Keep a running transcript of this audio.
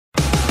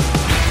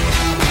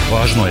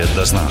Važno je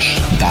da znaš.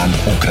 Dan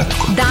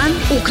ukratko. Dan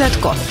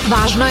ukratko.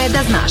 Važno je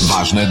da znaš.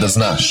 Važno je da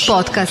znaš.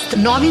 Podcast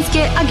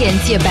novinske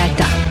agencije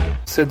Beta.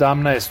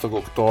 17.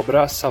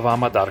 oktobra sa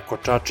vama Darko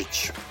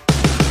Čačić.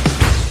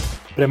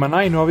 Prema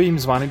najnovijim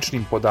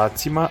zvaničnim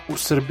podacima, u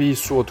Srbiji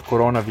su od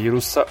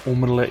koronavirusa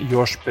umrle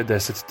još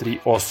 53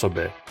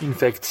 osobe.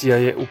 Infekcija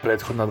je u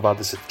prethodna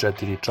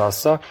 24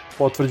 časa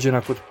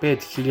potvrđena kod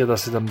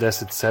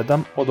 5077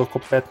 od oko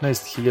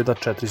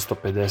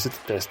 15450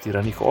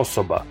 testiranih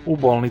osoba. U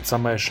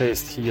bolnicama je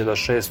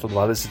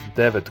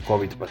 6629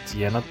 COVID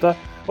pacijenata,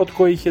 od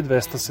kojih je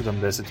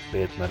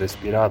 275 na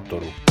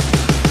respiratoru.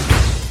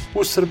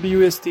 U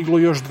Srbiju je stiglo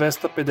još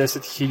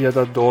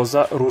 250.000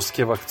 doza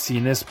ruske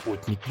vakcine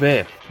Sputnik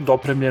V.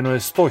 Dopremljeno je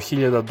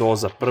 100.000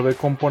 doza prve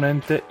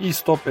komponente i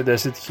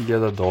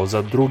 150.000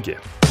 doza druge.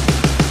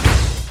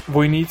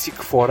 Vojnici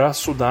KFOR-a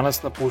su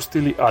danas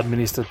napustili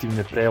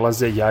administrativne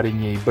prelaze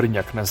Jarinje i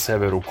Brnjak na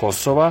severu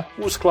Kosova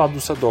u skladu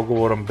sa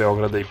dogovorom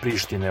Beograda i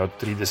Prištine od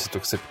 30.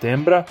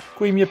 septembra,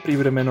 kojim je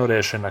privremeno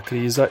rešena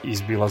kriza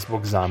izbila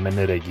zbog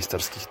zamene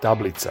registarskih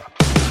tablica.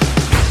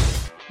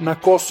 Na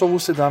Kosovu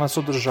se danas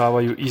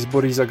održavaju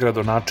izbori za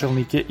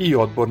gradonačelnike i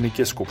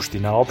odbornike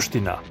skupština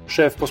opština.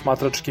 Šef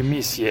posmatračke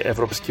misije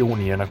Evropske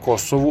unije na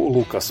Kosovu,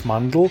 Lukas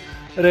Mandl,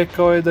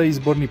 rekao je da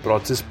izborni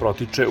proces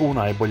protiče u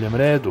najboljem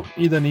redu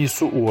i da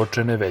nisu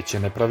uočene veće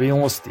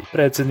nepravilnosti.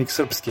 Predsednik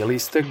Srpske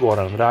liste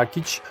Goran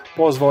Rakić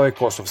pozvao je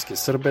kosovske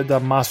Srbe da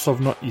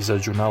masovno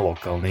izađu na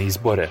lokalne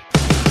izbore.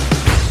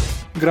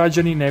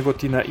 Građani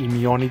Negotina i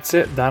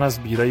Mionice danas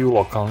biraju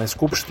lokalne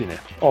skupštine.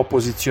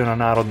 Opoziciona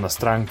narodna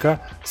stranka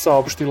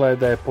saopštila je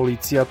da je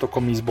policija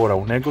tokom izbora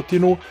u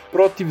Negotinu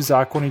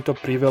protivzakonito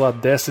privela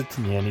 10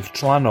 njenih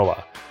članova.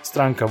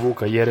 Stranka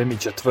Vuka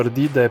Jeremića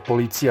tvrdi da je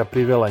policija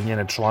privela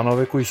njene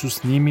članove koji su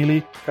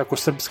snimili kako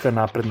Srpska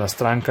napredna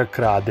stranka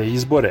krade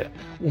izbore,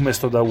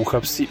 umesto da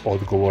uhapsi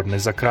odgovorne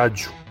za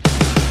krađu.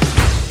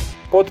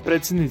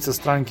 Potpredsednica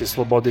stranke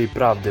Slobode i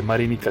pravde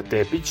Marinika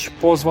Tepić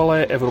pozvala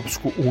je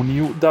Evropsku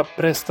uniju da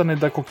prestane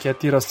da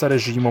koketira sa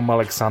režimom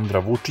Aleksandra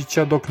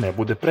Vučića dok ne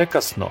bude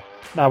prekasno,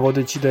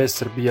 navodeći da je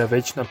Srbija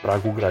već na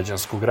pragu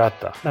građanskog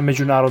rata. Na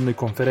međunarodnoj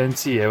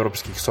konferenciji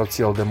evropskih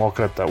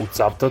socijaldemokrata u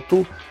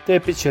Cavtatu,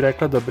 Tepić je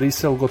rekla da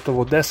Brisel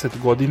gotovo 10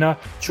 godina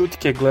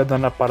ćutke gleda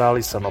na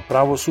paralisano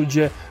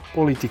pravosuđe,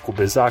 politiku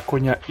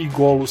bezakonja i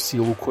golu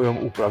silu kojom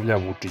upravlja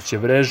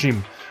Vučićev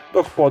režim,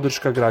 dok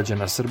podrška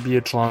građana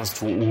Srbije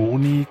članstvu u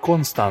Uniji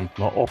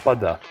konstantno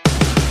opada.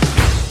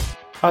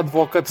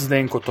 Advokat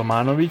Zdenko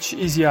Tomanović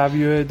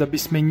izjavio je da bi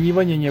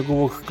smenjivanje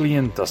njegovog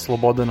klijenta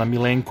Slobodana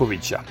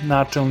Milenkovića,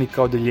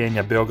 načelnika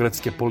odeljenja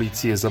Beogradske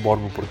policije za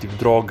borbu protiv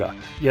droga,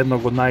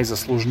 jednog od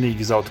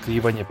najzaslužnijih za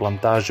otkrivanje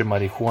plantaže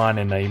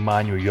marihuane na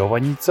imanju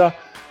Jovanjica,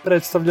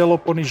 predstavljalo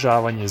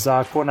ponižavanje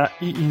zakona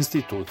i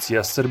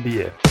institucija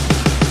Srbije.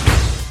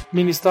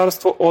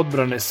 Ministarstvo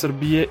odbrane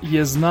Srbije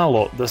je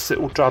znalo da se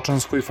u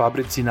čačanskoj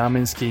fabrici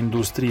namenske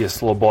industrije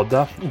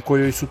Sloboda, u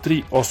kojoj su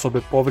 3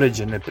 osobe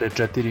povređene pre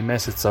 4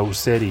 meseca u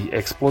seriji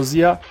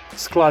eksplozija,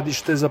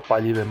 skladište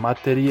zapaljive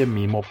materije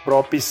mimo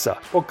propisa,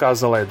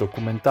 pokazala je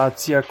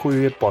dokumentacija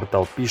koju je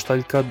portal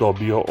Pištaljka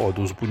dobio od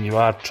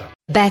uzbunjivača.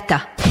 Beta.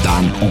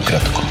 Dan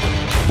ukratko.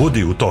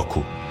 Budi u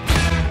toku.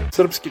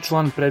 Srpski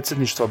član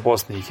predsjedništva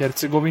Bosne i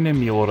Hercegovine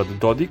Milorad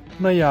Dodik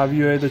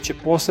najavio je da će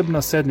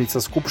posebna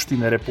sednica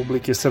Skupštine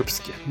Republike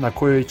Srpske, na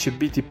kojoj će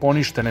biti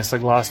poništene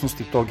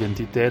saglasnosti tog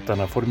entiteta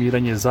na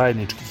formiranje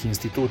zajedničkih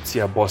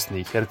institucija Bosne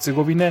i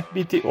Hercegovine,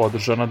 biti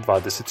održana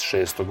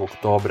 26.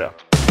 oktobra.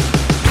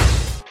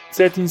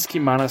 Cetinski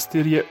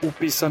manastir je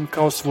upisan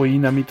kao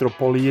svojina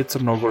mitropolije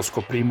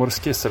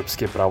Crnogorsko-primorske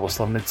Srpske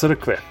pravoslavne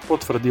crkve,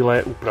 potvrdila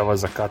je Uprava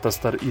za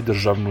katastar i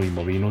državnu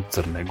imovinu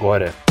Crne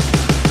Gore.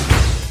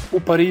 U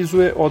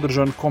Parizu je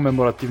održan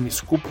komemorativni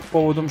skup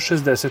povodom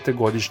 60.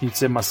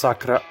 godišnjice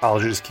masakra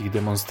alžirskih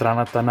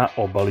demonstranata na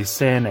obali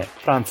Sene.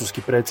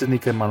 Francuski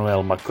predsjednik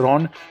Emmanuel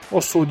Macron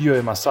osudio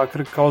je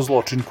masakr kao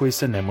zločin koji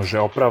se ne može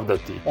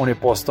opravdati. On je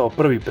postao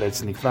prvi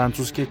predsjednik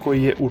Francuske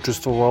koji je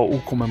učestvovao u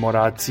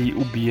komemoraciji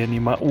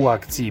ubijenima u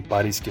akciji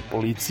parijske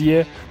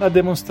policije na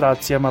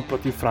demonstracijama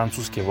protiv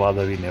francuske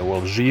vladavine u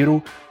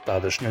Alžiru,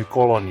 tadašnjoj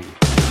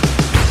koloniji.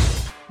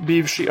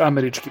 Bivši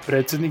američki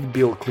predsjednik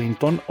Bill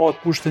Clinton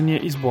otpušten je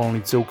iz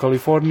bolnice u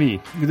Kaliforniji,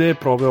 gde je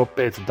proveo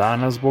 5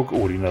 dana zbog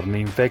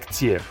urinarne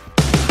infekcije.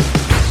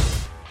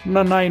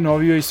 Na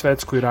najnovijoj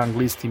svetskoj rang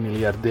listi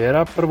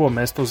milijardera prvo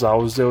mesto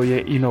zauzeo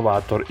je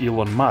inovator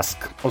Elon Musk,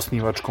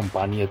 osnivač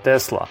kompanije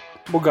Tesla.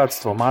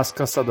 Bogatstvo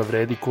Muska sada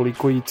vredi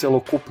koliko i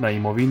celokupna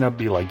imovina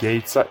Billa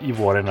Gatesa i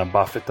Warrena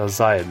Buffetta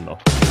zajedno.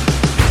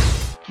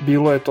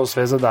 Bilo je to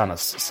sve za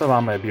danas. Sa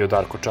vama je bio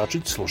Darko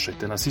Čačić,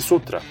 slušajte nas i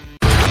sutra.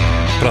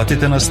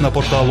 Pratite nas na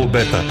portalu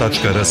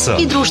beta.rs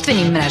I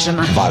društvenim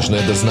mrežama. Važno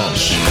je da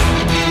znaš.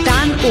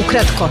 Dan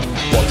ukratko.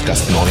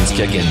 Podcast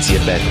novinske agencije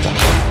Beta.